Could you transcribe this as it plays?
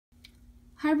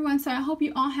Hi everyone, so I hope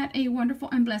you all had a wonderful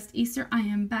and blessed Easter. I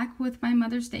am back with my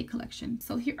Mother's Day collection.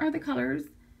 So here are the colors.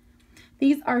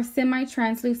 These are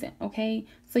semi-translucent, okay?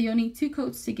 So you'll need 2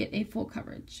 coats to get a full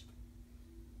coverage.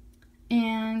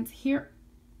 And here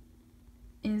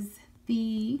is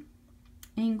the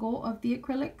angle of the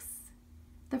acrylics,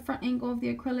 the front angle of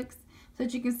the acrylics. So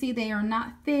that you can see they are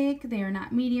not thick, they are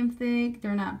not medium thick,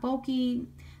 they're not bulky.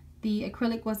 The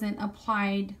acrylic wasn't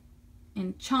applied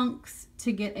in chunks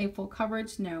to get a full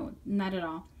coverage. No, not at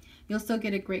all. You'll still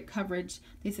get a great coverage.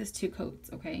 This is 2 coats,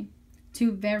 okay?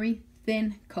 2 very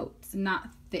thin coats, not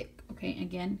thick, okay?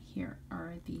 Again, here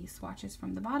are the swatches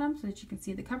from the bottom so that you can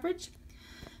see the coverage.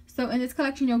 So in this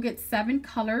collection, you'll get 7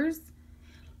 colors.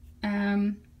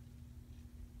 So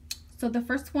the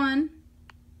first one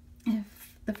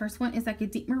is like a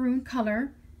deep maroon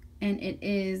color, and it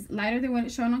is lighter than what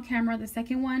it's showing on camera. The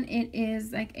second one, it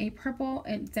is like a purple.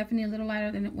 It's definitely a little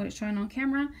lighter than what it's showing on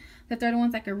camera. The third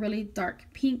one's like a really dark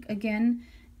pink again,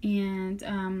 and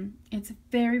it's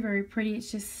very, very pretty. It's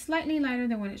just slightly lighter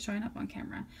than what it's showing up on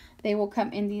camera. They will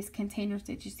come in these containers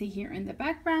that you see here in the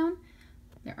background.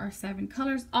 There are 7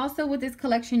 colors. Also with this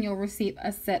collection, you'll receive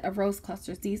a set of rose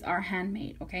clusters. These are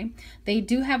handmade, okay? They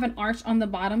do have an arch on the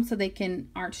bottom so they can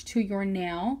arch to your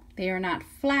nail. They are not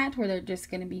flat where they're just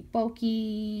going to be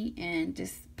bulky and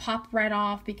just pop right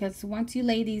off, because once you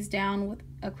lay these down with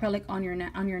acrylic on your nail,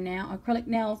 acrylic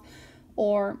nails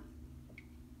or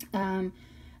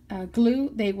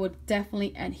glue, they would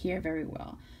definitely adhere very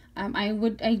well.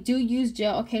 I do use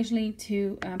gel occasionally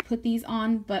to put these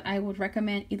on, but I would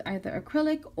recommend either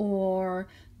acrylic or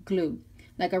glue,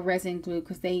 like a resin glue,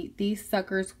 because these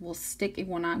suckers will stick. It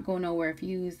will not go nowhere if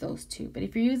you use those 2. But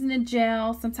if you're using a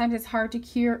gel, sometimes it's hard to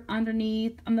cure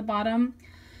underneath on the bottom.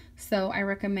 So I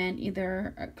recommend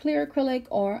either a clear acrylic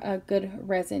or a good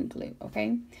resin glue,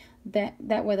 okay?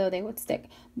 That way though they would stick.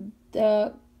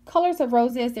 The colors of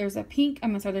roses, there's a pink,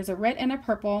 there's a red and a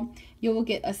purple. You will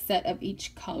get a set of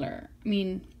each color.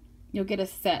 You'll get a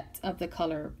set of the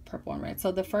color purple and red.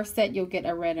 So the first set, you'll get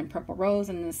a red and purple rose,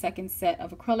 and the second set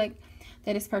of acrylic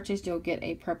that is purchased, you'll get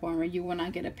a purple and red. You will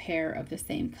not get a pair of the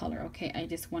same color, okay? I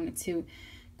just wanted to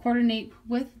coordinate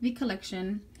with the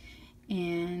collection.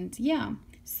 And yeah,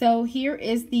 so here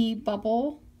is the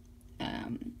bubble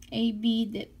AB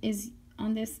that is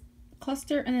on this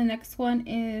cluster, and the next one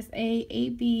is a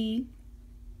AB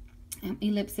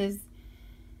ellipses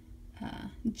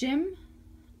gem,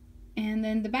 and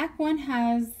then the back one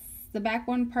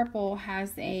purple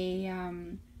has a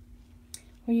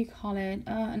what do you call it,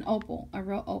 an opal, a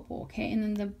real opal, okay? And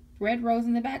then the red rose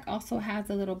in the back also has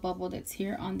a little bubble that's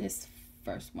here on this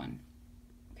first one,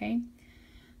 okay?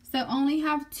 So only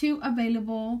have 2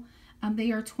 available.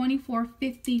 They are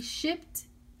 $24.50 shipped.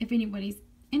 If anybody's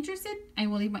interested, I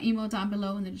will leave my email down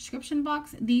below in the description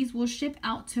box. These will ship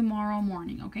out tomorrow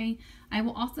morning, okay? I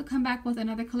will also come back with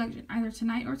another collection either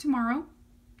tonight or tomorrow.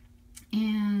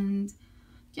 And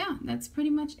yeah, that's pretty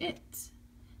much it.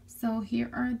 So here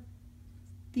are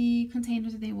the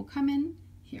containers that they will come in.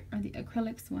 Here are the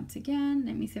acrylics once again.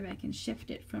 Let me see if I can shift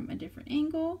it from a different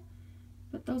angle.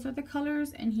 But those are the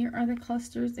colors, and here are the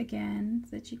clusters again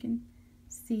so that you can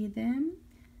see them.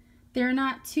 They're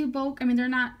not too bulk. They're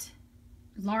not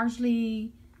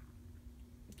largely,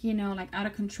 like out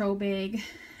of control big,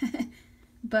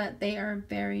 but they are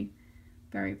very,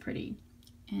 very pretty.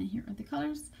 And here are the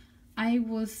colors. I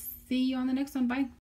will see you on the next one. Bye.